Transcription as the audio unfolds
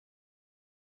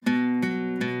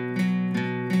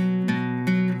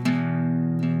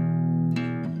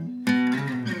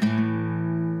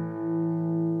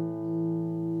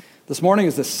This morning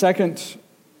is the second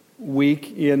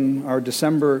week in our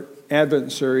December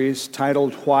Advent series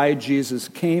titled Why Jesus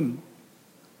Came.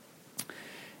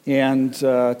 And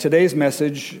today's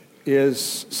message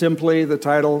is simply the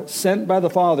title, Sent by the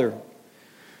Father.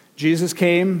 Jesus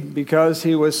came because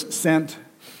he was sent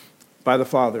by the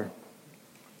Father.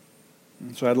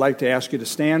 And so I'd like to ask you to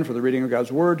stand for the reading of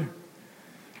God's Word.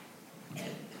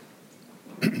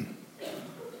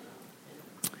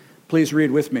 Please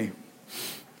read with me.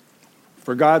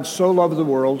 For God so loved the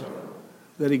world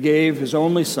that he gave his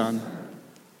only Son,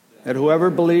 that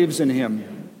whoever believes in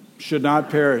him should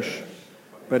not perish,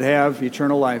 but have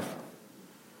eternal life.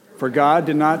 For God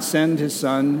did not send his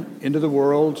Son into the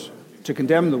world to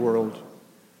condemn the world,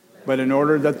 but in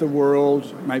order that the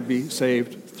world might be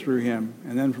saved through him.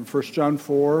 And then from 1 John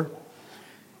 4,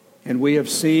 and we have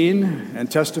seen and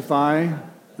testify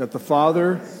that the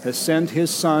Father has sent his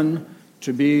Son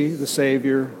to be the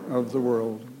Savior of the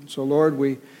world. So, Lord,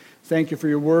 we thank you for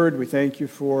your word. We thank you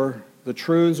for the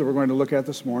truths that we're going to look at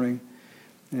this morning.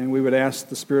 And we would ask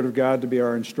the Spirit of God to be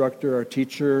our instructor, our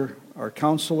teacher, our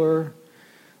counselor,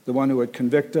 the one who would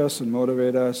convict us and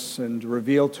motivate us and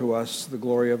reveal to us the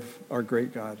glory of our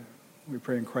great God. We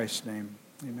pray in Christ's name.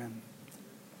 Amen.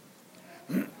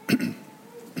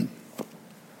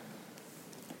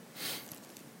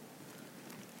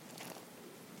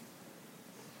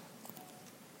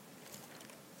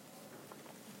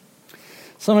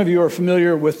 Some of you are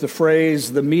familiar with the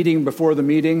phrase, the meeting before the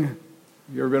meeting.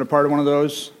 You ever been a part of one of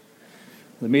those?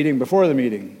 The meeting before the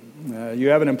meeting. You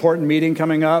have an important meeting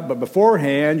coming up, but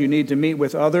beforehand you need to meet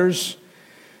with others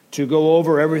to go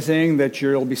over everything that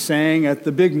you'll be saying at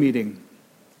the big meeting.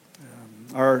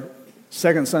 Our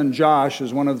second son, Josh,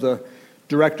 is one of the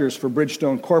directors for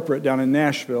Bridgestone Corporate down in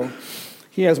Nashville.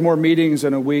 He has more meetings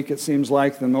in a week, it seems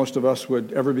like, than most of us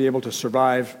would ever be able to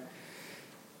survive.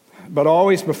 But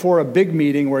always before a big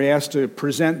meeting where he has to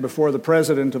present before the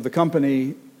president of the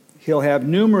company, he'll have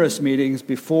numerous meetings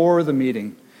before the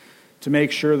meeting to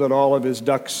make sure that all of his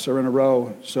ducks are in a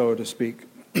row, so to speak.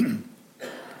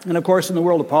 And of course, in the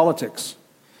world of politics,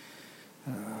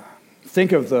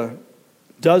 think of the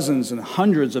dozens and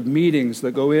hundreds of meetings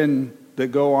that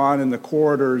go on in the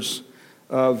corridors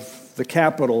of the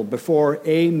Capitol before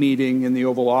a meeting in the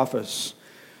Oval Office,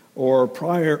 or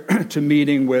prior to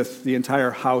meeting with the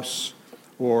entire House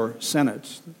or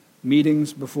Senate.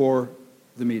 Meetings before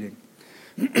the meeting.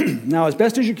 Now, as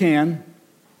best as you can,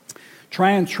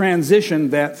 try and transition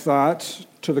that thought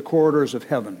to the corridors of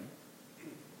heaven.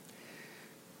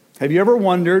 Have you ever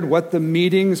wondered what the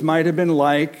meetings might have been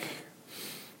like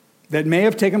that may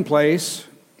have taken place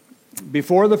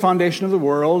before the foundation of the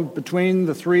world between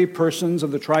the three persons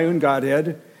of the triune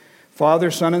Godhead,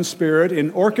 Father, Son, and Spirit,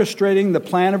 in orchestrating the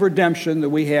plan of redemption that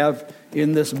we have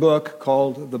in this book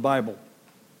called the Bible?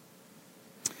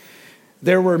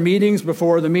 There were meetings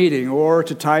before the meeting, or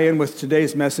to tie in with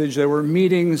today's message, there were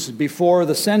meetings before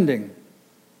the sending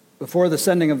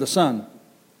of the Son.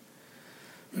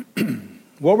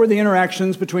 What were the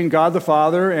interactions between God the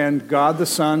Father and God the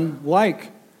Son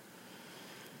like?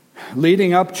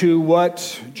 Leading up to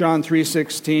what John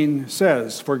 3:16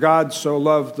 says, for God so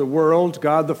loved the world,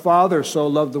 God the Father so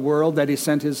loved the world that he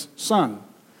sent his Son.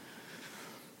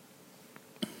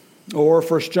 Or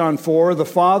 1 John 4, the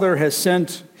Father has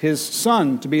sent his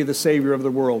Son to be the Savior of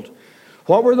the world.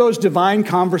 What were those divine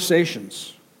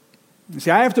conversations? You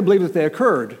see, I have to believe that they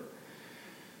occurred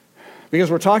because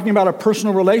we're talking about a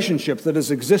personal relationship that has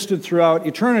existed throughout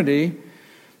eternity.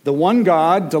 The one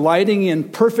God delighting in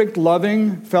perfect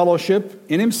loving fellowship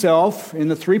in himself, in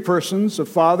the three persons of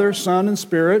Father, Son, and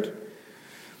Spirit.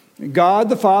 God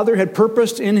the Father had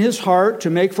purposed in his heart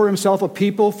to make for himself a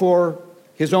people for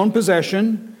his own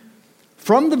possession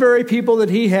from the very people that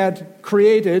he had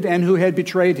created and who had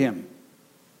betrayed him.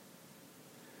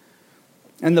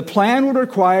 And the plan would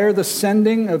require the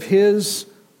sending of his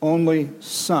only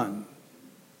Son,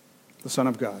 the Son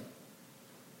of God.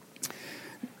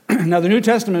 Now, the New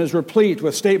Testament is replete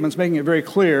with statements making it very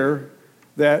clear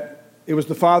that it was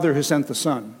the Father who sent the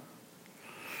Son.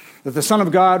 That the Son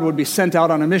of God would be sent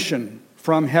out on a mission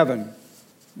from heaven.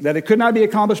 That it could not be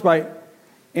accomplished by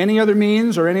any other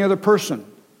means or any other person.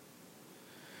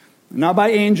 Not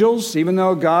by angels, even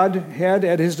though God had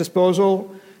at his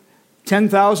disposal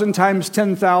 10,000 times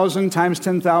 10,000 times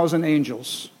 10,000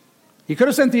 angels. He could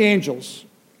have sent the angels,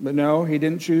 but no, he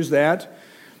didn't choose that,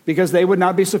 because they would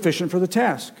not be sufficient for the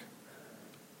task.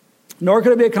 Nor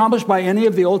could it be accomplished by any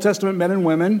of the Old Testament men and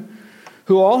women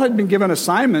who all had been given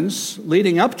assignments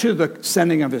leading up to the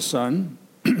sending of his Son.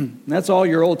 That's all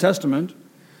your Old Testament.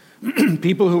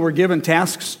 People who were given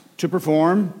tasks to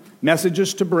perform,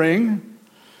 messages to bring.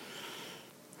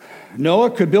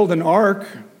 Noah could build an ark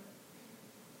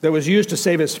that was used to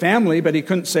save his family, but he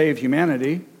couldn't save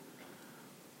humanity.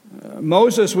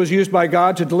 Moses was used by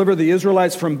God to deliver the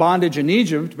Israelites from bondage in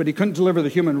Egypt, but he couldn't deliver the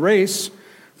human race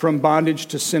from bondage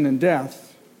to sin and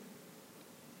death.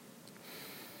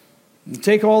 And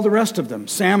take all the rest of them: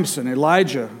 Samson,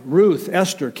 Elijah, Ruth,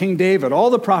 Esther, King David,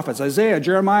 all the prophets, Isaiah,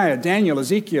 Jeremiah, Daniel,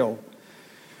 Ezekiel.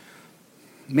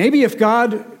 Maybe if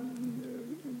God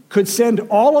could send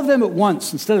all of them at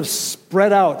once instead of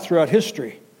spread out throughout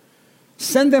history,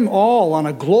 send them all on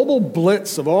a global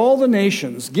blitz of all the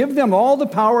nations, give them all the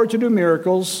power to do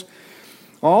miracles,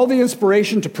 all the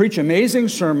inspiration to preach amazing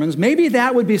sermons, maybe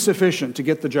that would be sufficient to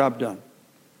get the job done.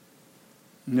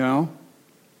 No,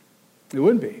 it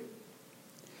wouldn't be.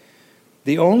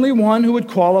 The only one who would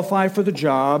qualify for the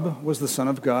job was the Son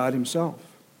of God himself.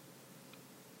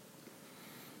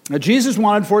 Now, Jesus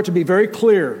wanted for it to be very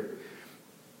clear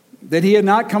that he had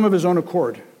not come of his own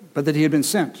accord, but that he had been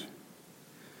sent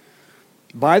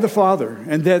by the Father,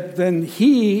 and that then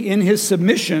he, in his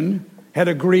submission, had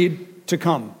agreed to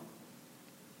come.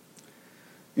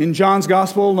 In John's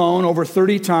Gospel alone, over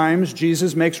 30 times,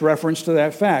 Jesus makes reference to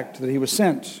that fact, that he was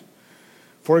sent.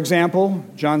 For example,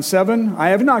 John 7, I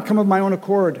have not come of my own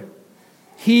accord.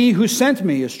 He who sent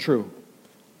me is true.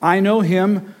 I know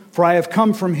him, for I have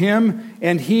come from him,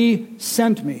 and he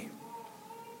sent me.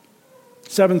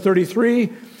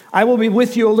 7:33, I will be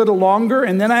with you a little longer,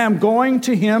 and then I am going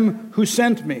to him who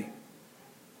sent me.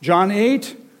 John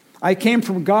 8, I came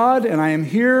from God, and I am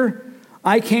here.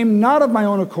 I came not of my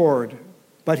own accord,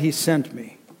 but he sent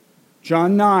me.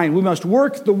 John 9, we must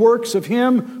work the works of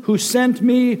him who sent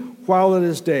me while it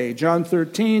is day. John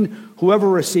 13, whoever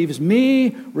receives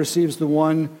me receives the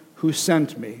one who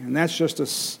sent me. And that's just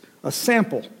a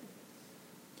sample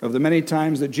of the many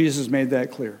times that Jesus made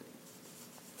that clear.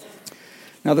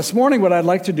 Now, this morning, what I'd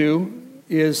like to do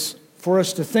is for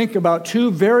us to think about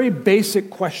two very basic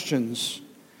questions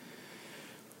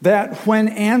that, when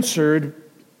answered,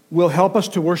 will help us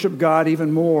to worship God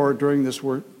even more during this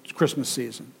Christmas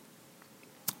season.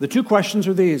 The two questions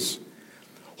are these.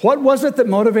 What was it that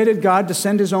motivated God to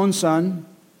send his own Son?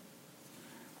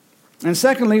 And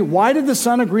secondly, why did the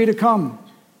Son agree to come?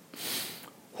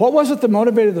 What was it that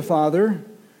motivated the Father?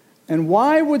 And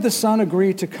why would the Son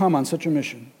agree to come on such a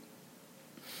mission?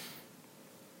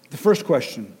 The first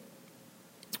question,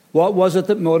 what was it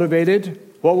that motivated,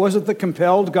 what was it that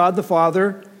compelled God the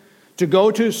Father to go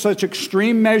to such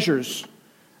extreme measures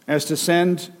as to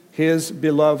send his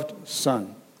beloved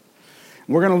Son?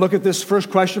 We're going to look at this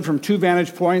first question from two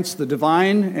vantage points, the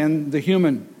divine and the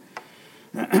human.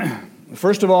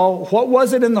 First of all, what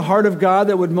was it in the heart of God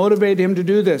that would motivate him to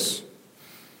do this?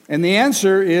 And the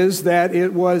answer is that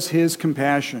it was his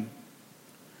compassion.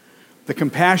 The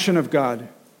compassion of God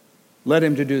led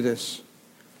him to do this.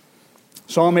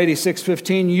 Psalm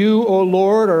 86:15, you, O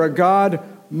Lord, are a God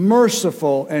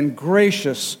merciful and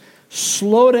gracious,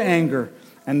 slow to anger,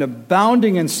 and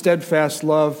abounding in steadfast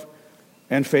love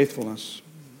and faithfulness.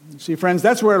 See, friends,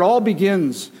 that's where it all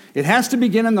begins. It has to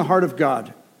begin in the heart of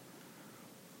God.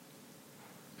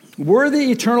 Were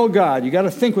the eternal God, you got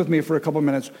to think with me for a couple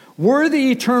minutes, were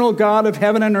the eternal God of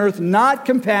heaven and earth not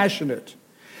compassionate,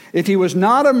 if he was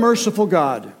not a merciful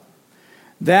God,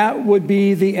 that would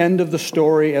be the end of the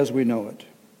story as we know it.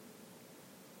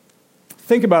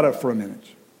 Think about it for a minute.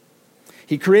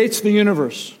 He creates the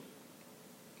universe.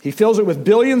 He fills it with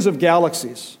billions of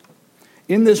galaxies.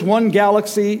 In this one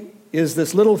galaxy is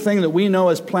this little thing that we know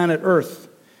as planet Earth.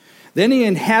 Then he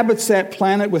inhabits that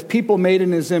planet with people made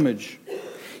in his image.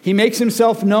 He makes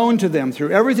himself known to them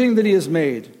through everything that he has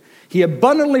made. He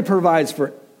abundantly provides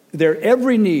for their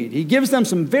every need. He gives them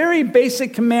some very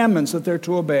basic commandments that they're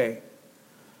to obey.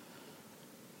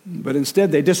 But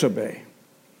instead they disobey.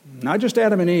 Not just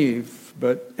Adam and Eve,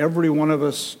 but every one of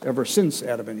us ever since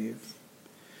Adam and Eve.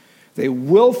 They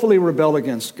willfully rebel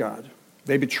against God.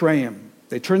 They betray him.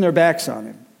 They turn their backs on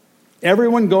him.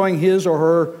 Everyone going his or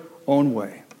her own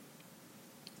way.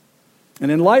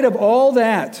 And in light of all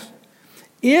that,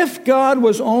 if God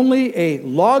was only a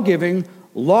law-giving,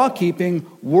 law-keeping,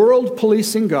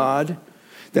 world-policing God,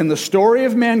 then the story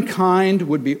of mankind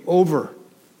would be over,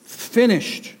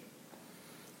 finished.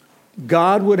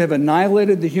 God would have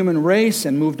annihilated the human race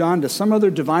and moved on to some other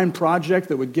divine project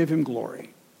that would give him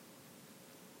glory.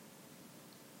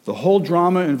 The whole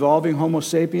drama involving Homo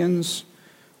sapiens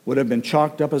would have been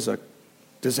chalked up as a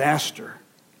disaster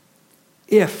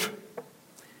if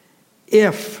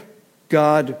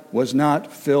God was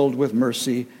not filled with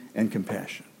mercy and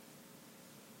compassion.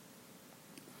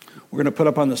 We're going to put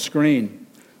up on the screen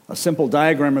a simple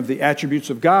diagram of the attributes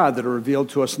of God that are revealed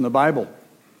to us in the Bible.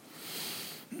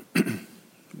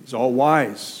 These He's all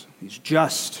wise. He's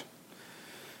just.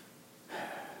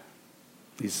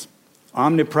 He's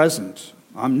omnipresent,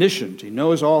 omniscient. He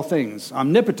knows all things.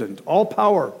 Omnipotent, all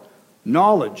power,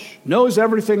 knowledge, knows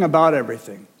everything about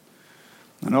everything.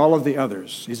 And all of the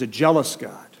others. He's a jealous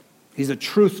God. He's a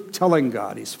truth-telling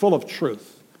God. He's full of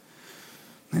truth.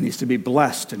 And he's to be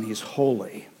blessed, and he's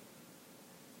holy.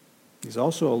 He's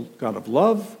also a God of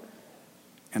love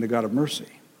and a God of mercy.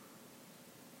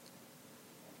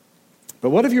 But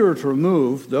what if you were to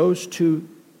remove those two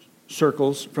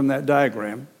circles from that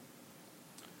diagram?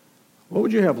 What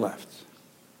would you have left?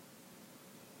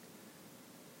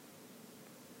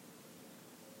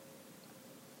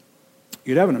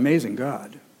 You'd have an amazing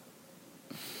God.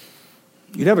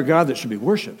 You'd have a God that should be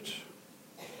worshiped.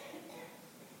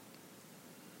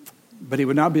 But he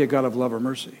would not be a God of love or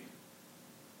mercy.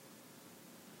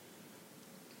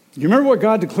 You remember what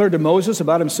God declared to Moses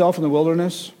about himself in the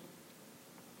wilderness?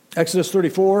 Exodus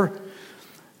 34,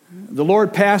 the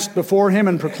Lord passed before him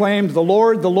and proclaimed, the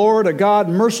Lord, a God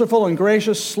merciful and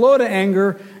gracious, slow to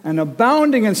anger, and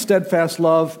abounding in steadfast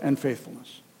love and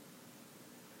faithfulness.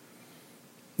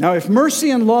 Now, if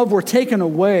mercy and love were taken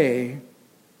away,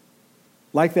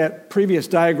 like that previous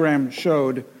diagram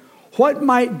showed, what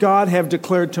might God have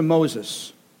declared to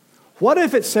Moses? What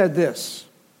if it said this?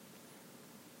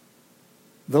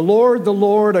 The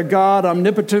Lord, a God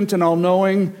omnipotent and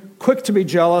all-knowing, quick to be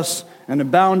jealous, and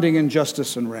abounding in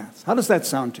justice and wrath. How does that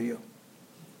sound to you?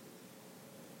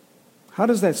 How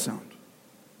does that sound?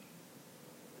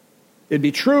 It'd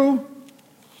be true.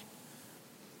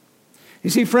 You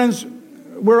see, friends,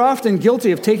 we're often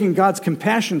guilty of taking God's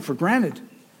compassion for granted.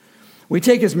 We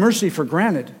take his mercy for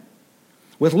granted,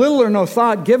 with little or no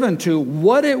thought given to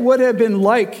what it would have been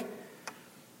like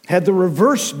had the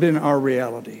reverse been our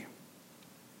reality.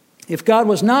 If God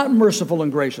was not merciful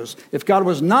and gracious, if God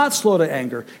was not slow to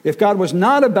anger, if God was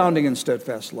not abounding in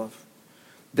steadfast love,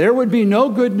 there would be no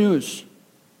good news.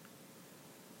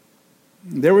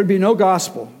 There would be no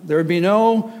gospel. There would be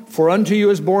no, for unto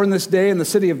you is born this day in the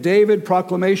city of David,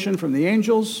 proclamation from the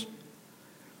angels.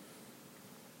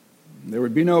 There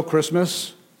would be no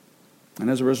Christmas. And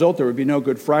as a result, there would be no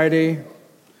Good Friday.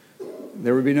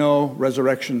 There would be no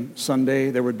Resurrection Sunday.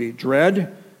 There would be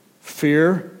dread,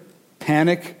 fear,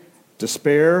 panic,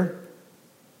 despair.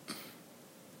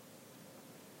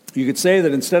 You could say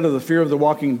that instead of the fear of the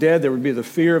walking dead, there would be the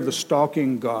fear of the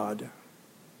stalking God.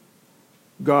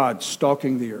 God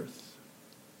stalking the earth.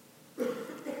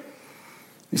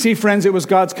 You see, friends, it was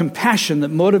God's compassion that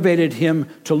motivated him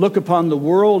to look upon the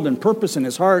world and purpose in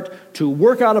his heart to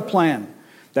work out a plan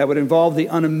that would involve the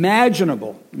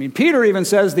unimaginable. I mean, Peter even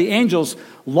says the angels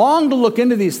long to look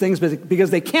into these things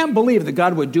because they can't believe that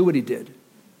God would do what he did.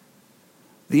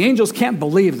 The angels can't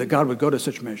believe that God would go to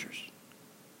such measures.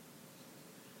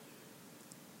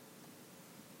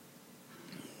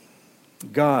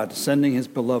 God sending his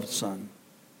beloved Son.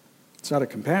 It's out of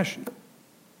compassion.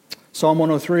 Psalm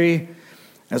 103,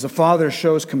 as a father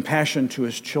shows compassion to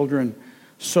his children,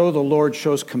 so the Lord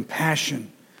shows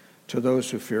compassion to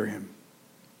those who fear him.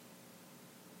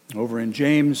 Over in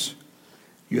James,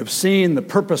 you have seen the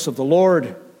purpose of the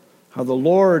Lord, how the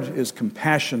Lord is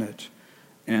compassionate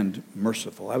and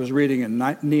merciful. I was reading in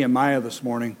Nehemiah this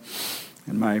morning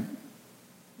in my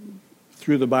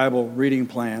Through the Bible reading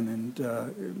plan,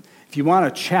 and if you want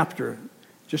a chapter,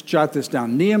 just jot this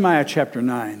down. Nehemiah chapter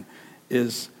 9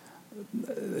 is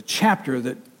a chapter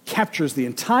that captures the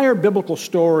entire biblical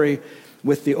story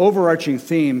with the overarching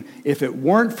theme, if it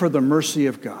weren't for the mercy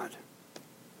of God.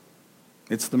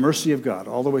 It's the mercy of God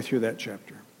all the way through that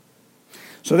chapter.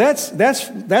 So that's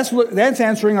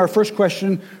answering our first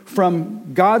question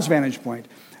from God's vantage point.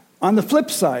 On the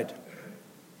flip side,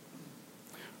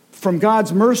 from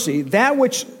God's mercy, that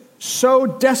which so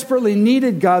desperately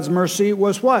needed God's mercy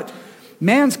was what?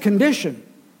 Man's condition,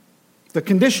 the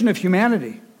condition of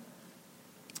humanity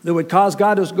that would cause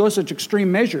God to go such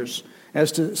extreme measures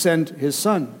as to send his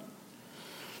Son.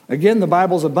 Again, the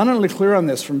Bible's abundantly clear on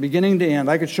this from beginning to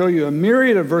end. I could show you a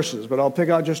myriad of verses, but I'll pick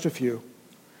out just a few.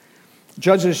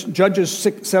 Judges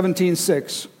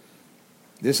 17:6.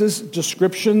 This is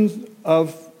description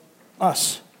of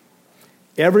us.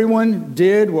 Everyone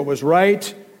did what was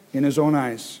right in his own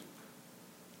eyes.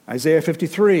 Isaiah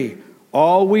 53.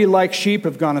 All we like sheep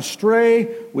have gone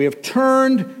astray. We have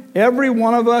turned every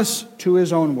one of us to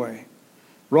his own way.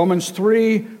 Romans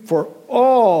 3. For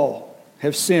all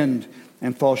have sinned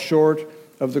and fall short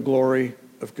of the glory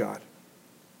of God.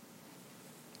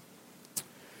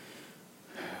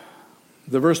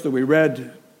 The verse that we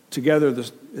read together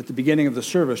at the beginning of the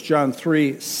service, John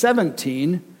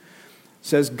 3:17,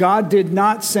 says, God did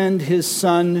not send his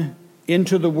Son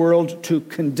into the world to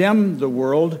condemn the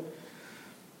world,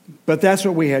 but that's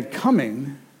what we had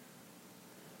coming.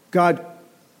 God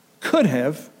could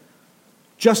have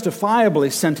justifiably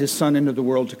sent his Son into the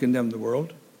world to condemn the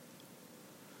world.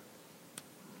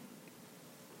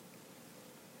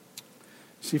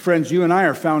 See, friends, you and I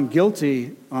are found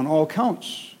guilty on all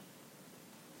counts.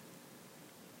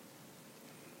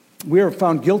 We are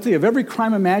found guilty of every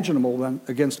crime imaginable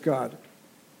against God.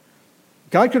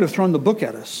 God could have thrown the book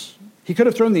at us. He could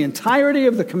have thrown the entirety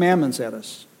of the commandments at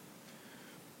us.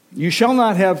 You shall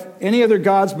not have any other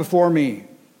gods before me.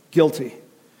 Guilty.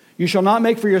 You shall not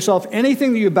make for yourself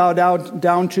anything that you bow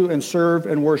down to and serve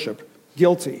and worship.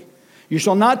 Guilty. You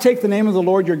shall not take the name of the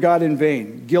Lord your God in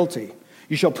vain. Guilty.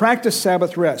 You shall practice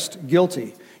Sabbath rest.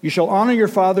 Guilty. You shall honor your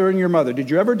father and your mother. Did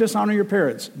you ever dishonor your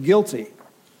parents? Guilty.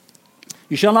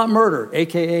 You shall not murder,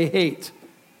 a.k.a. hate.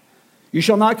 You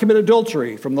shall not commit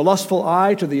adultery, from the lustful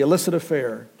eye to the illicit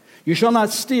affair. You shall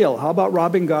not steal. How about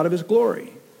robbing God of his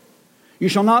glory? You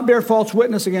shall not bear false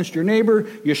witness against your neighbor.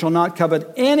 You shall not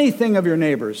covet anything of your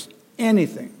neighbor's.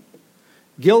 Anything.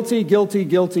 Guilty, guilty,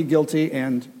 guilty, guilty,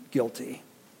 and guilty.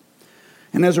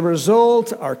 And as a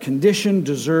result, our condition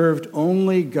deserved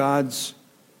only God's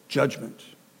judgment.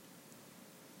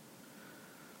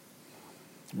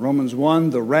 Romans 1,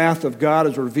 the wrath of God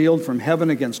is revealed from heaven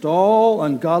against all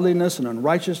ungodliness and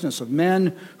unrighteousness of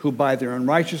men who by their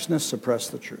unrighteousness suppress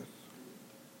the truth.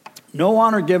 No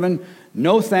honor given,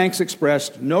 no thanks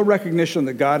expressed, no recognition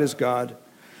that God is God.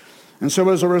 And so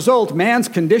as a result, man's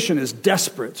condition is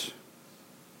desperate.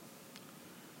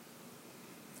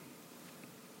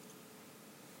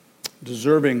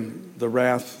 Deserving the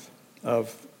wrath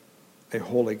of a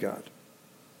holy God.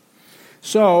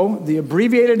 So, the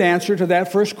abbreviated answer to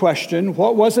that first question,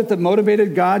 what was it that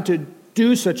motivated God to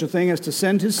do such a thing as to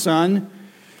send his Son?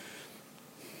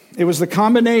 It was the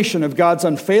combination of God's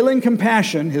unfailing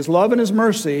compassion, his love and his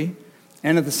mercy,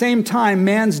 and at the same time,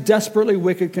 man's desperately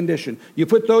wicked condition. You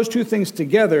put those two things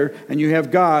together, and you have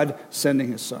God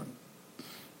sending his Son.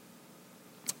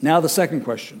 Now the second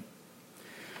question.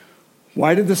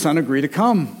 Why did the Son agree to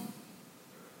come?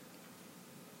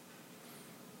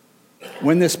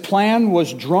 When this plan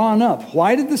was drawn up,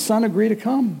 why did the Son agree to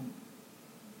come?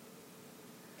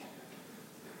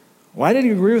 Why did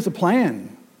he agree with the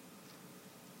plan?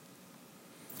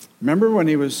 Remember when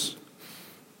he was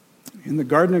in the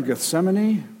Garden of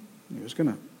Gethsemane?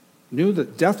 He knew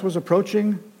that death was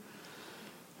approaching. He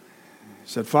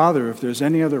said, Father, if there's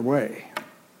any other way,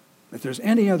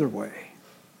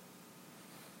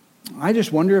 I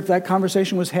just wonder if that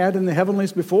conversation was had in the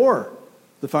heavenlies before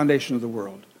the foundation of the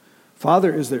world.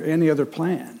 Father, is there any other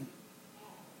plan?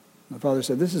 The Father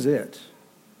said, this is it.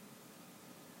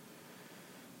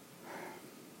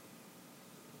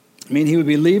 I mean, he would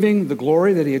be leaving the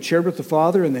glory that he had shared with the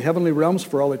Father in the heavenly realms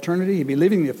for all eternity. He'd be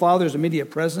leaving the Father's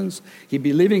immediate presence. He'd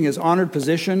be leaving his honored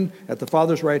position at the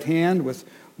Father's right hand with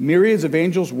myriads of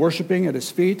angels worshiping at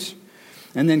his feet.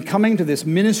 And then coming to this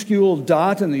minuscule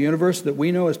dot in the universe that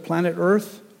we know as planet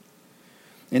Earth,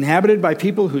 inhabited by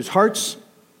people whose hearts'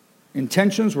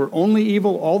 intentions were only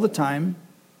evil all the time,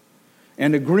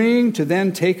 and agreeing to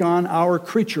then take on our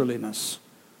creatureliness,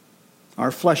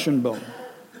 our flesh and bone.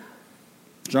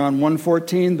 John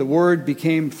 1:14, the Word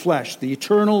became flesh. The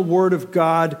eternal Word of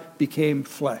God became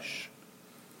flesh.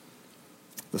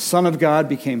 The Son of God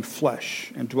became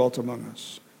flesh and dwelt among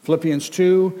us. Philippians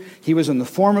 2, he was in the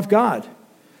form of God,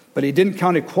 but he didn't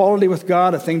count equality with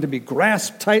God a thing to be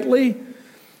grasped tightly.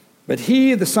 But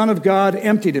he, the Son of God,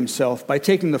 emptied himself by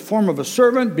taking the form of a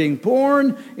servant, being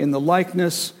born in the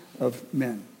likeness of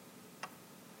men.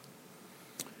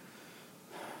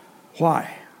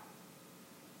 Why?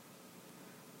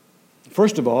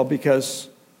 First of all, because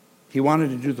he wanted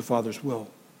to do the Father's will.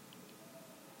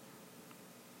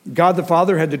 God the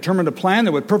Father had determined a plan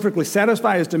that would perfectly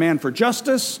satisfy his demand for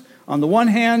justice on the one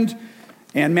hand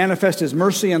and manifest his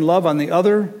mercy and love on the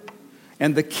other.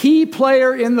 And the key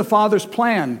player in the Father's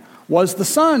plan was the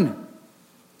Son.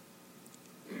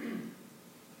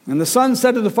 And the Son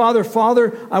said to the Father,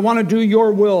 Father, I want to do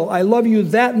your will. I love you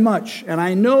that much, and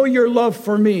I know your love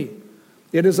for me.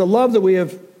 It is a love that we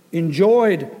have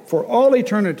enjoyed for all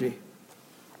eternity.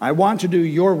 I want to do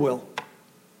your will.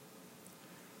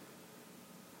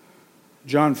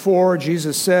 John 4,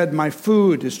 Jesus said, my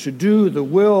food is to do the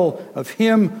will of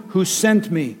him who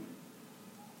sent me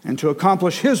and to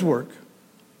accomplish his work.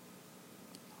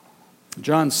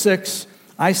 John 6,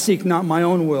 I seek not my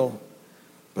own will,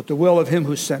 but the will of him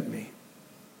who sent me.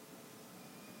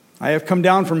 I have come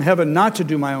down from heaven not to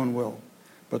do my own will,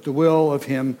 but the will of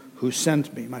him who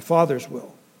sent me, my Father's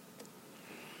will.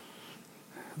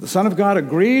 The Son of God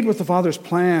agreed with the Father's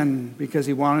plan because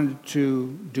he wanted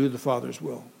to do the Father's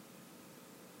will.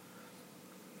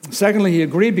 Secondly, he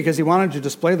agreed because he wanted to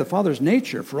display the Father's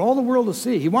nature for all the world to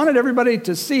see. He wanted everybody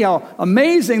to see how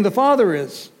amazing the Father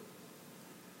is.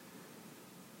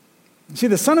 See,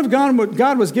 the Son of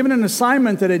God was given an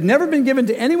assignment that had never been given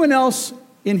to anyone else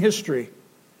in history,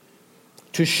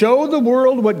 to show the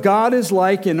world what God is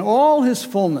like in all his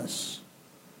fullness.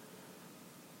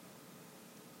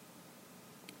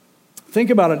 Think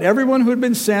about it. Everyone who had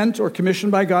been sent or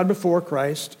commissioned by God before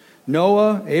Christ,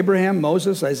 Noah, Abraham,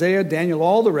 Moses, Isaiah, Daniel,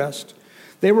 all the rest,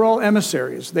 they were all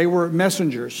emissaries. They were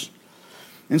messengers.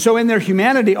 And so in their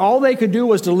humanity, all they could do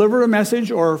was deliver a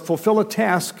message or fulfill a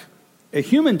task, a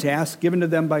human task given to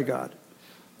them by God.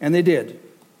 And they did.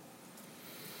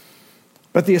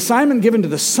 But the assignment given to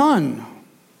the Son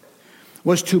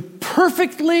was to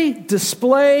perfectly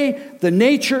display the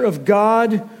nature of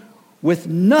God with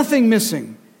nothing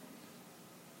missing.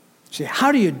 See,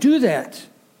 how do you do that?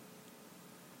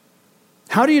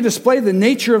 How do you display the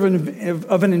nature of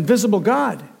an invisible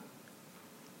God?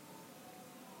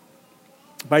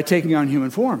 By taking on human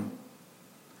form.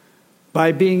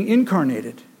 By being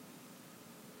incarnated.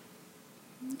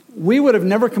 We would have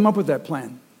never come up with that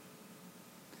plan.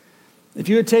 If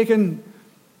you had taken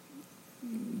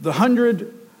the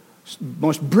 100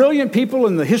 most brilliant people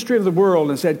in the history of the world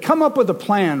and said, come up with a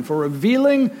plan for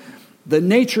revealing the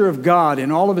nature of God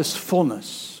in all of his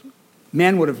fullness,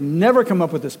 man would have never come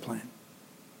up with this plan.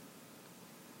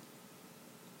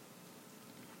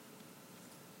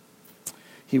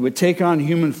 He would take on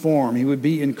human form. He would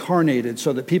be incarnated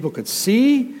so that people could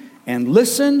see and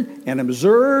listen and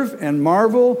observe and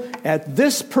marvel at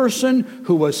this person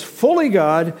who was fully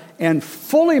God and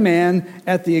fully man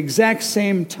at the exact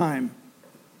same time.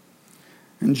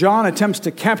 And John attempts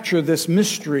to capture this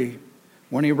mystery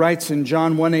when he writes in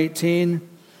John 1:18,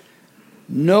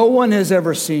 no one has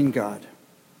ever seen God.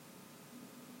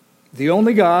 The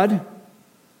only God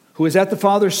who is at the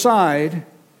Father's side,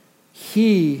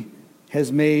 he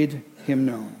has made him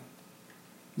known.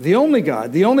 The only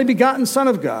God, the only begotten Son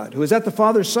of God, who is at the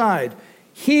Father's side,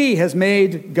 he has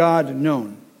made God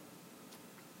known.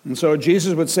 And so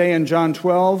Jesus would say in John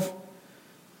 12,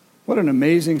 what an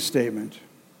amazing statement.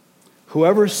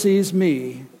 Whoever sees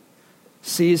me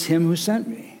sees him who sent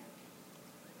me.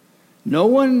 No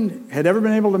one had ever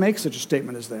been able to make such a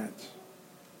statement as that.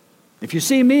 If you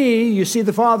see me, you see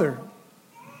the Father.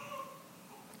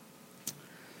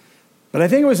 But I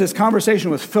think it was this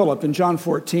conversation with Philip in John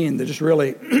 14 that just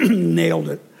really nailed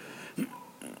it.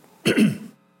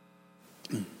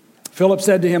 Philip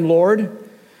said to him, Lord,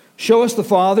 show us the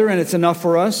Father, and it's enough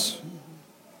for us.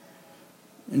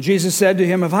 And Jesus said to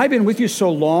him, have I been with you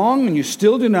so long, and you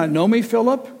still do not know me,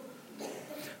 Philip?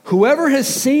 Whoever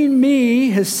has seen me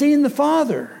has seen the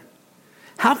Father.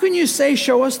 How can you say,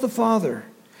 show us the Father?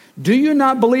 Do you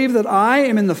not believe that I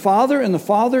am in the Father, and the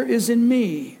Father is in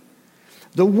me?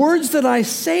 The words that I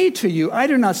say to you, I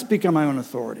do not speak on my own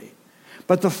authority,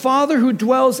 but the Father who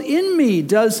dwells in me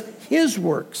does his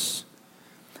works.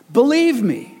 Believe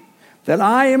me that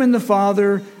I am in the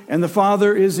Father and the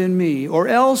Father is in me, or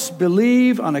else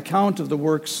believe on account of the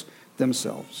works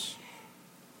themselves.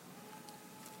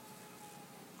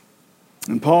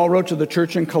 And Paul wrote to the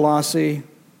church in Colossae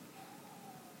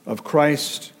of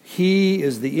Christ, he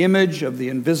is the image of the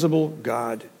invisible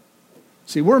God.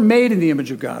 See, we're made in the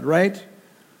image of God, right?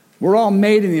 We're all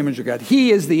made in the image of God.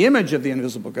 He is the image of the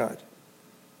invisible God.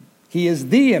 He is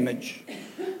the image.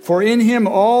 For in him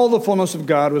all the fullness of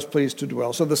God was pleased to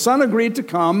dwell. So the Son agreed to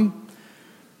come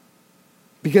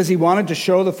because he wanted to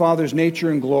show the Father's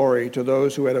nature and glory to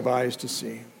those who had eyes to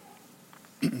see.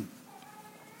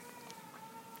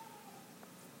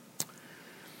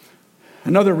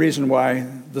 Another reason why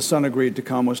the Son agreed to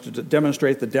come was to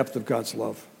demonstrate the depth of God's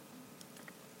love.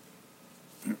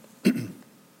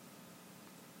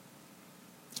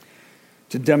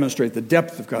 To demonstrate the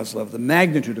depth of God's love, the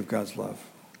magnitude of God's love.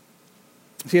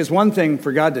 See, it's one thing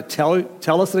for God to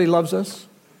tell us that he loves us,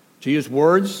 to use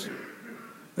words.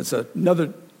 It's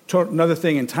another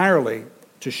thing entirely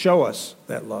to show us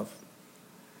that love.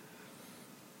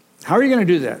 How are you going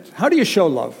to do that? How do you show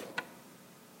love?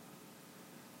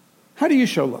 How do you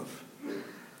show love?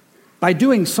 By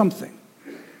doing something.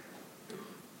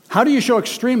 How do you show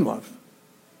extreme love?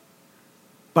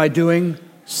 By doing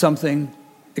something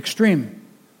extreme.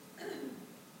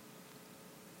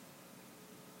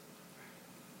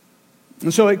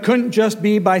 And so it couldn't just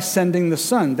be by sending the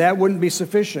Son. That wouldn't be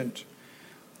sufficient.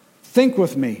 Think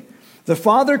with me. The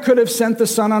Father could have sent the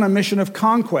Son on a mission of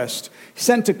conquest,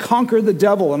 sent to conquer the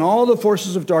devil and all the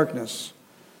forces of darkness.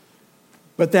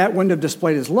 But that wouldn't have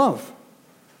displayed his love.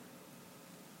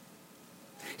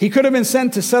 He could have been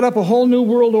sent to set up a whole new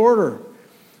world order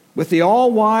with the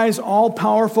all-wise,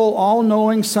 all-powerful,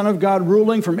 all-knowing Son of God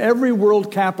ruling from every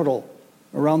world capital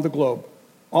around the globe,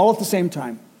 all at the same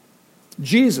time.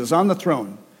 Jesus on the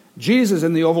throne, Jesus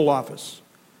in the Oval Office,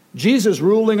 Jesus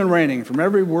ruling and reigning from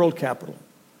every world capital.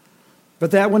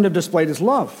 But that wouldn't have displayed his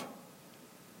love.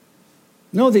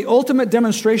 No, the ultimate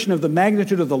demonstration of the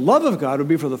magnitude of the love of God would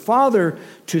be for the Father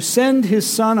to send his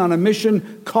Son on a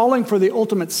mission calling for the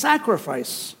ultimate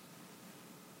sacrifice.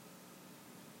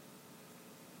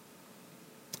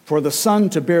 For the Son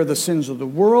to bear the sins of the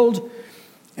world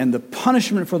and the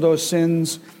punishment for those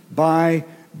sins by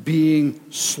being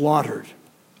slaughtered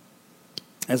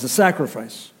as a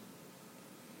sacrifice.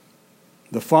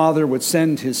 The Father would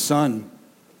send his Son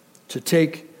to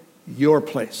take your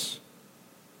place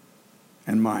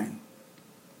and mine.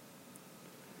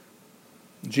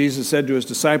 Jesus said to his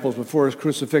disciples before his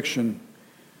crucifixion,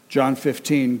 John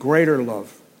 15, greater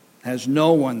love has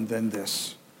no one than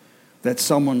this, that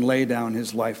someone lay down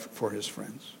his life for his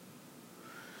friends.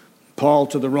 Paul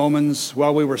to the Romans,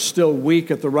 while we were still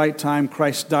weak at the right time,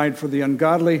 Christ died for the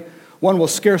ungodly. One will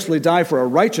scarcely die for a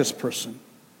righteous person.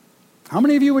 How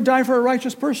many of you would die for a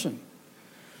righteous person?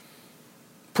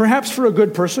 Perhaps for a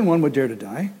good person, one would dare to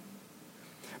die.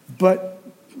 But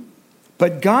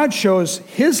God shows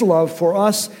his love for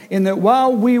us in that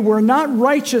while we were not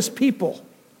righteous people,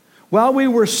 while we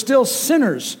were still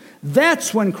sinners,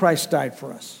 that's when Christ died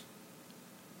for us.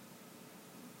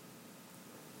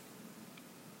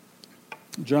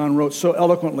 John wrote so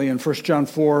eloquently in 1 John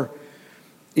 4,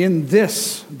 in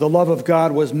this the love of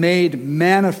God was made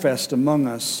manifest among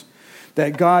us,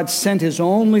 that God sent his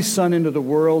only Son into the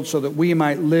world so that we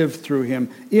might live through him.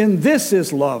 In this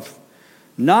is love,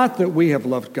 not that we have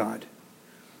loved God,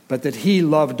 but that he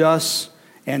loved us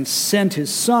and sent his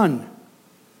Son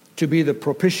to be the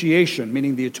propitiation,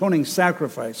 meaning the atoning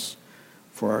sacrifice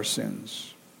for our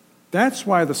sins. That's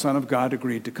why the Son of God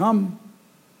agreed to come,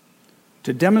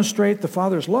 to demonstrate the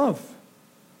Father's love.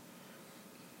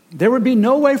 There would be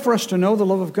no way for us to know the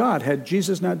love of God had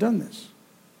Jesus not done this.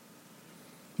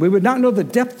 We would not know the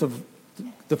depth of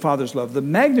the Father's love, the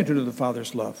magnitude of the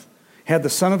Father's love, had the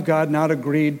Son of God not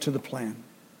agreed to the plan.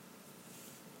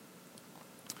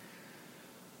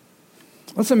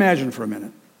 Let's imagine for a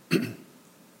minute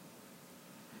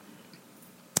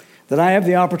that I have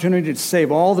the opportunity to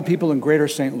save all the people in greater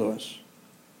St. Louis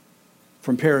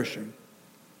from perishing.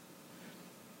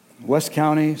 West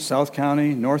County, South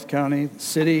County, North County,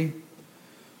 city,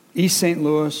 East St.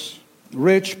 Louis,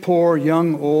 rich, poor,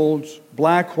 young, old,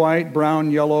 black, white,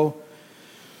 brown, yellow.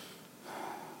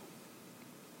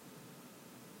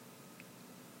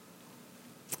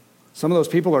 Some of those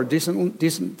people are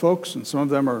decent folks, and some of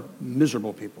them are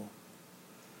miserable people.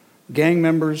 Gang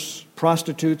members,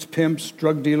 prostitutes, pimps,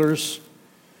 drug dealers.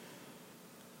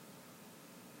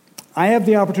 I have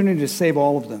the opportunity to save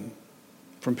all of them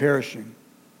from perishing.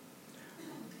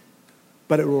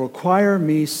 But it will require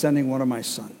me sending one of my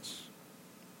sons.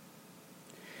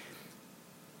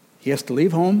 He has to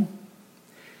leave home.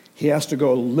 He has to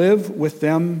go live with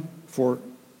them for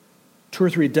 2 or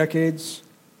 3 decades,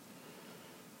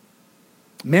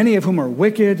 many of whom are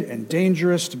wicked and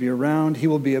dangerous to be around. He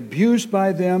will be abused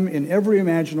by them in every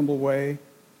imaginable way.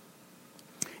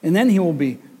 And then he will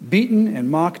be beaten and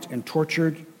mocked and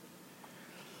tortured.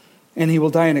 And he will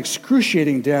die an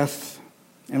excruciating death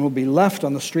and will be left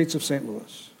on the streets of St.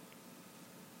 Louis.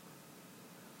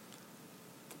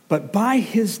 But by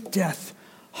his death,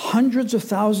 hundreds of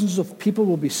thousands of people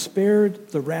will be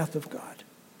spared the wrath of God.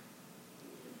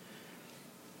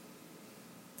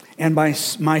 And my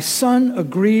Son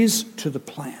agrees to the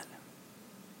plan.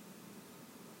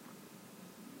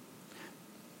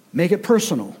 Make it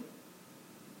personal.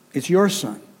 It's your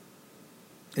son.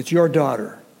 It's your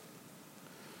daughter.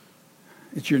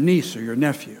 It's your niece or your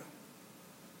nephew.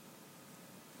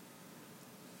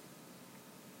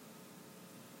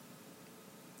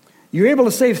 You're able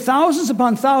to save thousands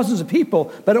upon thousands of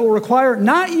people, but it will require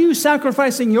not you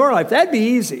sacrificing your life. That'd be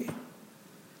easy.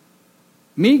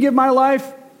 Me give my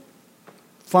life,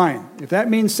 fine. If that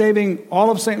means saving all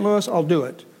of St. Louis, I'll do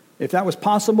it. If that was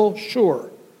possible,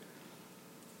 sure.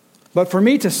 But for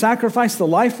me to sacrifice the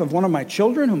life of one of my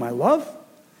children whom I love,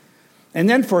 and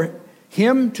then for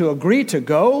him to agree to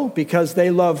go because they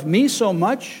love me so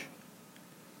much.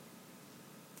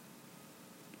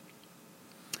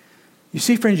 You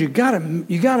see, friends, you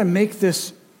gotta make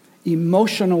this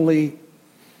emotionally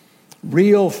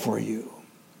real for you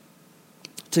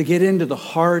to get into the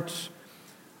heart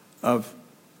of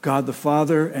God the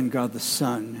Father and God the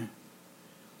Son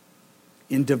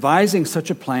in devising such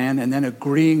a plan and then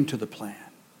agreeing to the plan.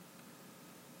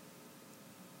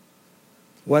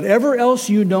 Whatever else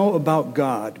you know about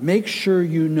God, make sure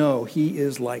you know He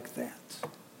is like that.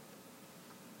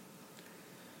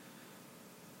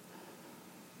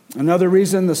 Another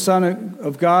reason the Son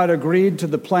of God agreed to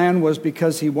the plan was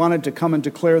because He wanted to come and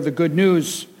declare the good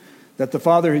news that the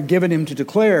Father had given Him to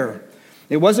declare.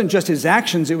 It wasn't just His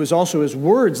actions, it was also His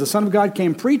words. The Son of God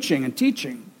came preaching and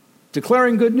teaching,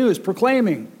 declaring good news,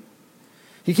 proclaiming.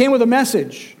 He came with a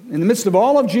message. In the midst of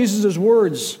all of Jesus'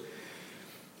 words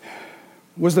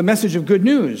was the message of good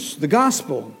news, the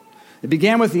gospel. It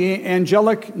began with the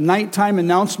angelic nighttime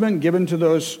announcement given to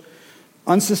those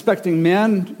unsuspecting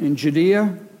men in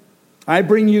Judea. I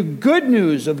bring you good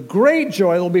news of great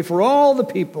joy that will be for all the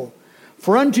people.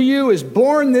 For unto you is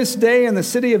born this day in the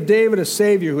city of David a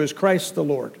Savior, who is Christ the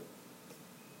Lord.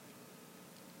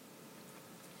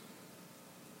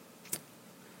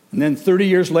 And then 30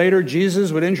 years later,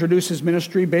 Jesus would introduce His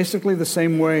ministry basically the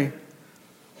same way.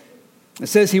 It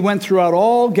says He went throughout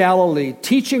all Galilee,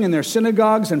 teaching in their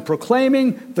synagogues and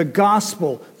proclaiming the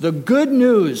gospel, the good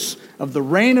news of the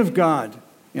reign of God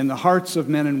in the hearts of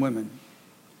men and women.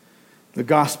 The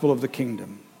gospel of the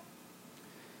kingdom.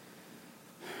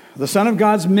 The Son of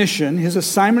God's mission, His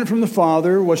assignment from the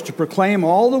Father, was to proclaim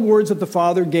all the words that the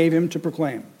Father gave Him to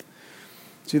proclaim.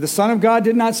 See, the Son of God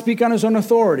did not speak on His own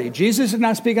authority. Jesus did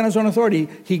not speak on His own authority.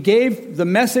 He gave the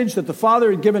message that the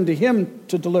Father had given to Him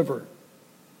to deliver.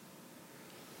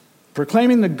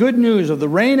 Proclaiming the good news of the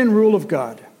reign and rule of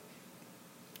God.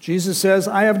 Jesus says,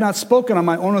 I have not spoken on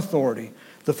my own authority.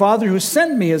 The Father who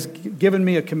sent me has given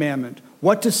me a commandment,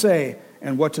 what to say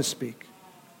and what to speak.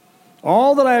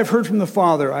 All that I have heard from the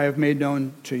Father, I have made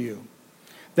known to you.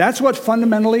 That's what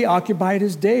fundamentally occupied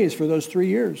His days for those 3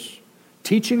 years.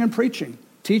 Teaching and preaching,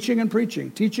 teaching and preaching,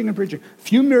 teaching and preaching. A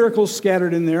few miracles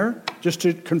scattered in there, just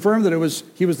to confirm that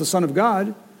He was the Son of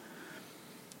God.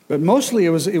 But mostly it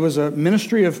was a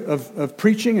ministry of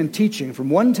preaching and teaching from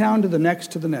one town to the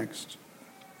next to the next.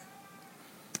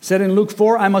 Said in Luke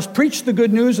 4, I must preach the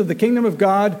good news of the kingdom of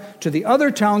God to the other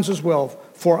towns as well,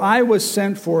 for I was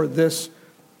sent for this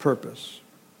purpose.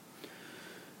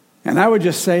 And I would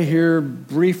just say here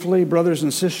briefly, brothers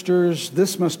and sisters,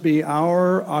 this must be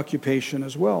our occupation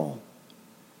as well.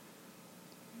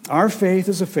 Our faith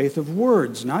is a faith of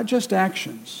words, not just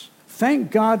actions.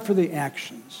 Thank God for the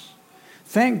actions.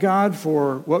 Thank God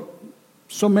for what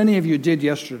so many of you did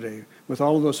yesterday with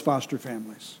all of those foster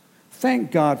families.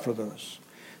 Thank God for those.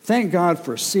 Thank God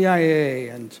for CIA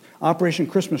and Operation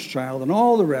Christmas Child and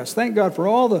all the rest. Thank God for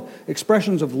all the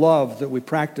expressions of love that we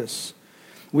practice.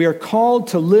 We are called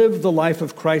to live the life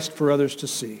of Christ for others to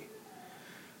see.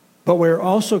 But we are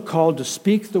also called to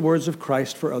speak the words of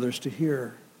Christ for others to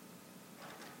hear.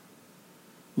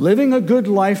 Living a good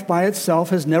life by itself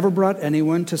has never brought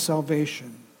anyone to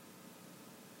salvation.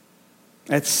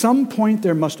 At some point,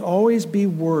 there must always be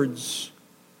words.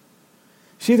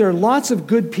 See, there are lots of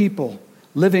good people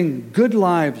living good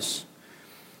lives,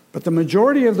 but the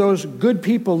majority of those good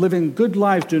people living good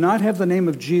lives do not have the name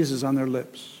of Jesus on their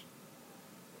lips.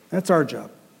 That's our job.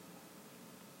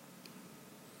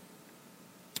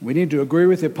 We need to agree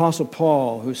with the Apostle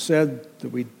Paul, who said that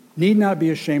we need not be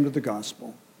ashamed of the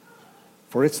gospel,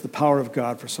 for it's the power of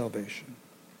God for salvation.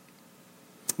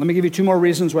 Let me give you 2 more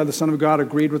reasons why the Son of God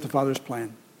agreed with the Father's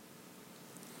plan.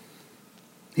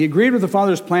 He agreed with the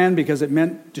Father's plan because it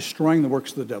meant destroying the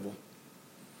works of the devil.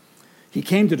 He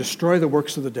came to destroy the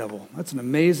works of the devil. That's an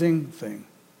amazing thing.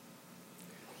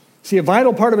 See, a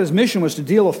vital part of His mission was to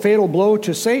deal a fatal blow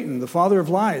to Satan, the father of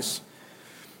lies,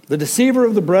 the deceiver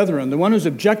of the brethren, the one whose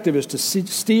objective is to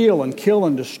steal and kill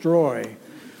and destroy.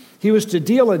 He was to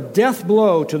deal a death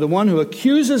blow to the one who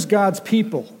accuses God's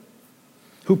people,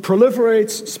 who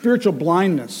proliferates spiritual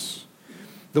blindness,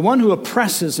 the one who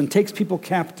oppresses and takes people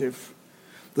captive.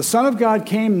 The Son of God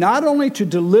came not only to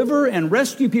deliver and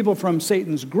rescue people from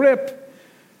Satan's grip,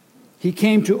 He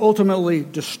came to ultimately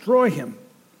destroy him.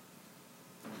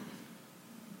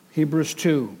 Hebrews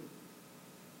 2.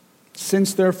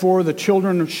 Since therefore the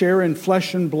children share in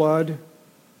flesh and blood,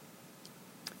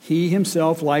 He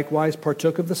Himself likewise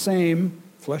partook of the same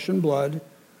flesh and blood.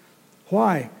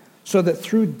 Why? So that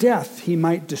through death He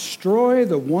might destroy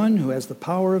the one who has the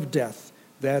power of death,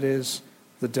 that is,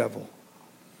 the devil.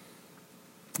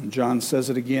 And John says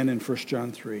it again in 1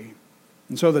 John 3.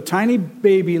 And so the tiny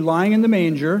baby lying in the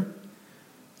manger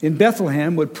in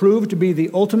Bethlehem would prove to be the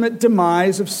ultimate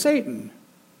demise of Satan.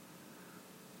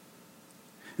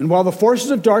 And while the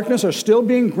forces of darkness are still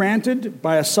being granted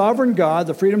by a sovereign God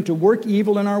the freedom to work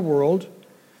evil in our world,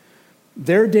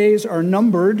 their days are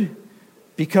numbered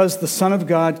because the Son of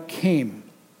God came.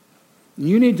 And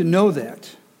you need to know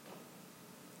that.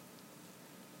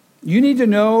 You need to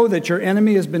know that your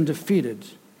enemy has been defeated.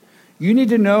 You need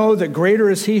to know that greater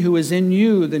is he who is in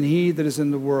you than he that is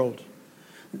in the world.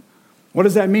 What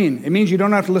does that mean? It means you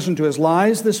don't have to listen to his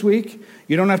lies this week.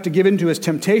 You don't have to give in to his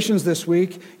temptations this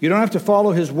week. You don't have to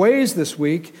follow his ways this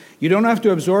week. You don't have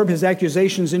to absorb his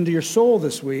accusations into your soul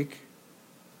this week.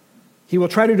 He will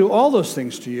try to do all those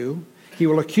things to you. He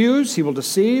will accuse, he will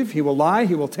deceive, he will lie,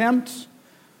 he will tempt.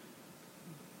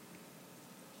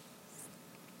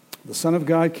 The Son of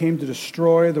God came to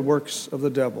destroy the works of the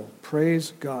devil.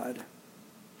 Praise God.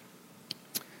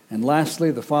 And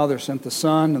lastly, the Father sent the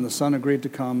Son, and the Son agreed to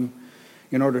come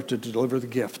in order to deliver the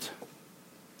gift,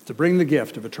 to bring the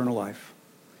gift of eternal life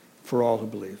for all who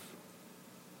believe.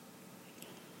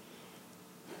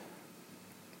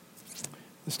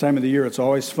 This time of the year, it's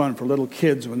always fun for little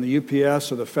kids when the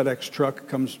UPS or the FedEx truck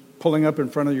comes pulling up in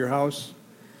front of your house.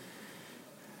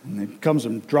 And it comes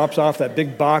and drops off that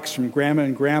big box from Grandma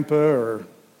and Grandpa or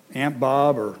Aunt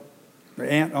Bob or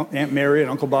Aunt Mary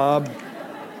and Uncle Bob.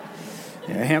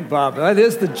 Yeah, Aunt Bob. That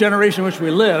is the generation in which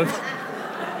we live.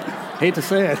 Hate to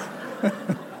say it.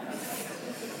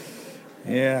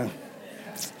 Yeah.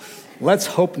 Let's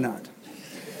hope not.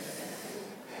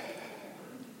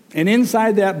 And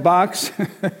inside that box,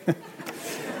 you're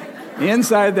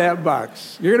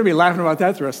going to be laughing about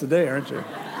that the rest of the day, aren't you?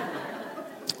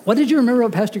 What did you remember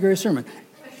about Pastor Gary's sermon?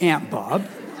 Aunt Bob.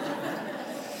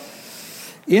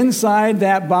 Inside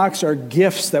that box are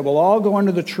gifts that will all go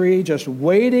under the tree just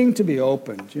waiting to be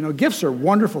opened. You know, gifts are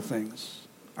wonderful things,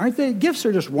 aren't they? Gifts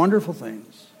are just wonderful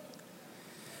things.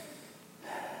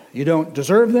 You don't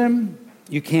deserve them.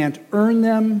 You can't earn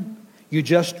them. You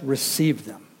just receive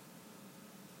them.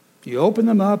 You open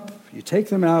them up, you take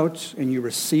them out, and you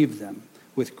receive them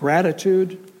with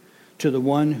gratitude to the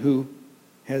one who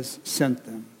has sent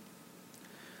them.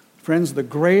 Friends, the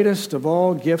greatest of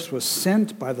all gifts was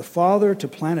sent by the Father to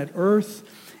planet Earth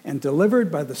and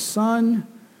delivered by the Son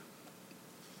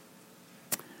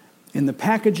in the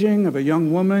packaging of a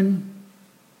young woman.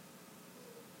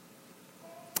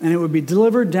 And it would be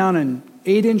delivered down an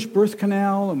 8-inch birth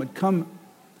canal and would come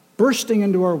bursting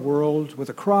into our world with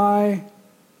a cry.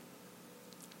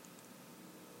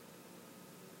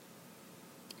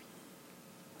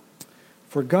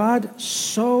 For God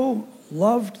so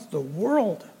loved the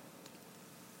world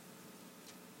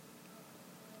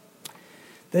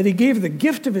that he gave the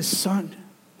gift of his Son,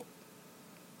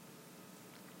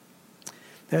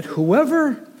 that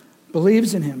whoever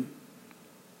believes in him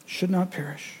should not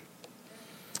perish,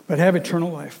 but have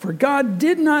eternal life. For God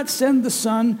did not send the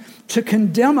Son to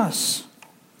condemn us.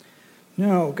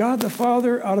 No, God the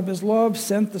Father, out of his love,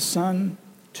 sent the Son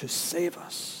to save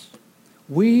us.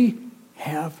 We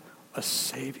have a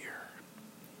Savior.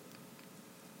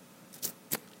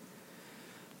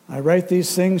 I write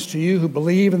these things to you who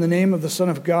believe in the name of the Son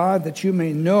of God, that you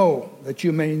may know that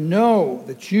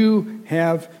you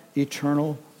have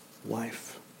eternal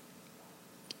life.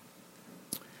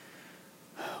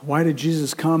 Why did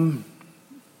Jesus come?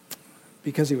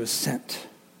 Because he was sent.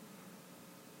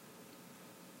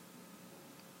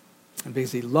 And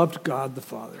because he loved God the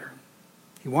Father.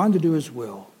 He wanted to do his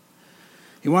will.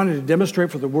 He wanted to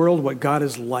demonstrate for the world what God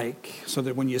is like, so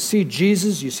that when you see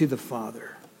Jesus, you see the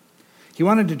Father. He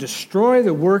wanted to destroy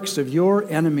the works of your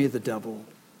enemy, the devil.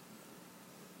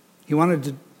 He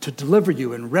wanted to deliver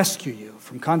you and rescue you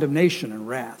from condemnation and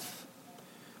wrath,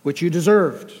 which you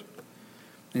deserved.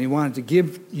 And he wanted to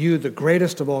give you the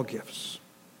greatest of all gifts.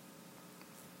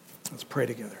 Let's pray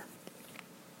together.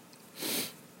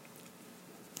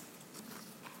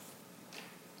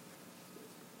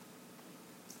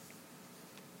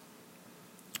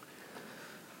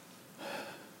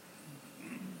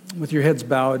 With your heads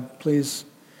bowed, please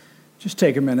just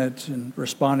take a minute and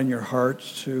respond in your heart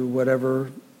to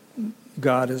whatever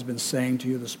God has been saying to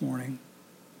you this morning.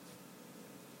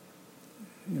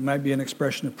 It might be an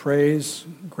expression of praise,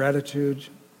 gratitude.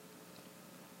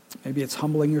 Maybe it's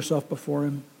humbling yourself before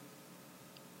him.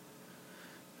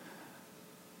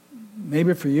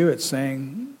 Maybe for you it's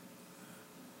saying,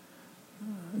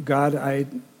 God, I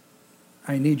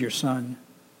need your Son.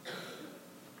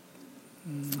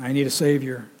 I need a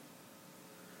Savior.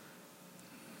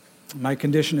 My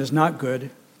condition is not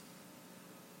good.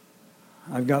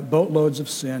 I've got boatloads of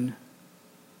sin.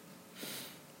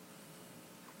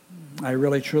 I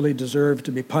really, truly deserve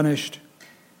to be punished.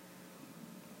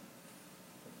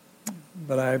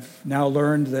 But I've now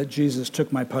learned that Jesus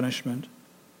took my punishment.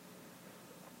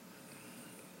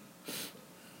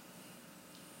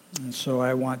 And so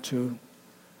I want to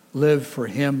live for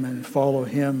him and follow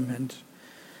him and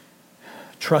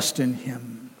trust in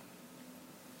him.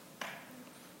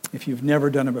 If you've never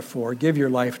done it before, give your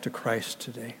life to Christ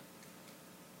today.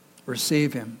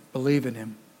 receive him, believe in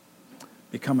him,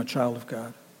 become a child of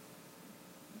God.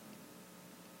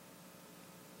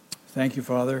 Thank you,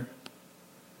 Father.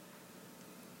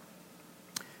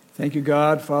 Thank you,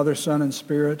 God, Father, Son, and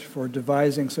Spirit, for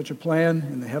devising such a plan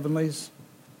in the heavenlies.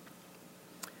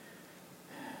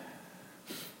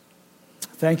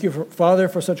 Thank you, Father,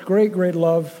 for such great, great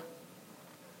love,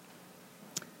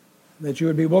 that you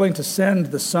would be willing to send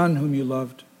the Son whom you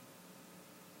loved.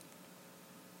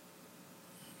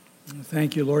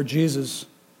 Thank you, Lord Jesus,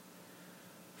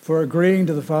 for agreeing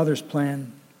to the Father's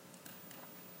plan.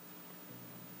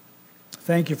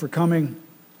 Thank you for coming.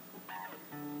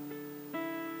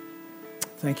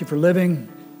 Thank you for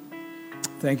living.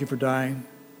 Thank you for dying.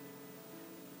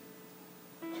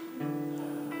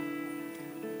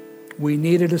 We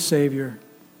needed a Savior.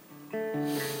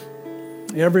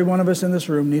 Every one of us in this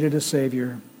room needed a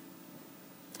Savior.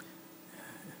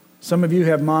 Some of you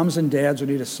have moms and dads who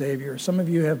need a Savior. Some of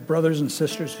you have brothers and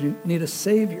sisters who need a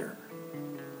Savior.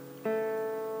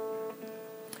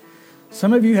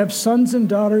 Some of you have sons and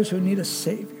daughters who need a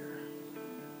Savior.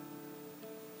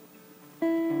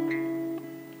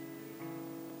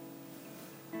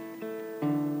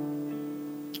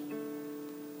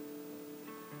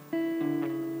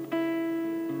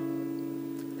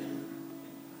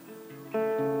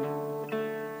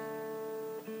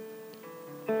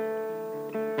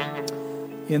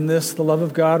 In this, the love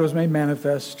of God was made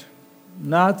manifest,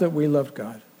 not that we loved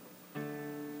God,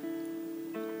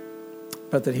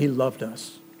 but that he loved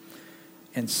us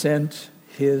and sent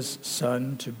his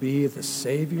Son to be the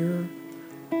Savior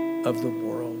of the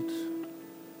world.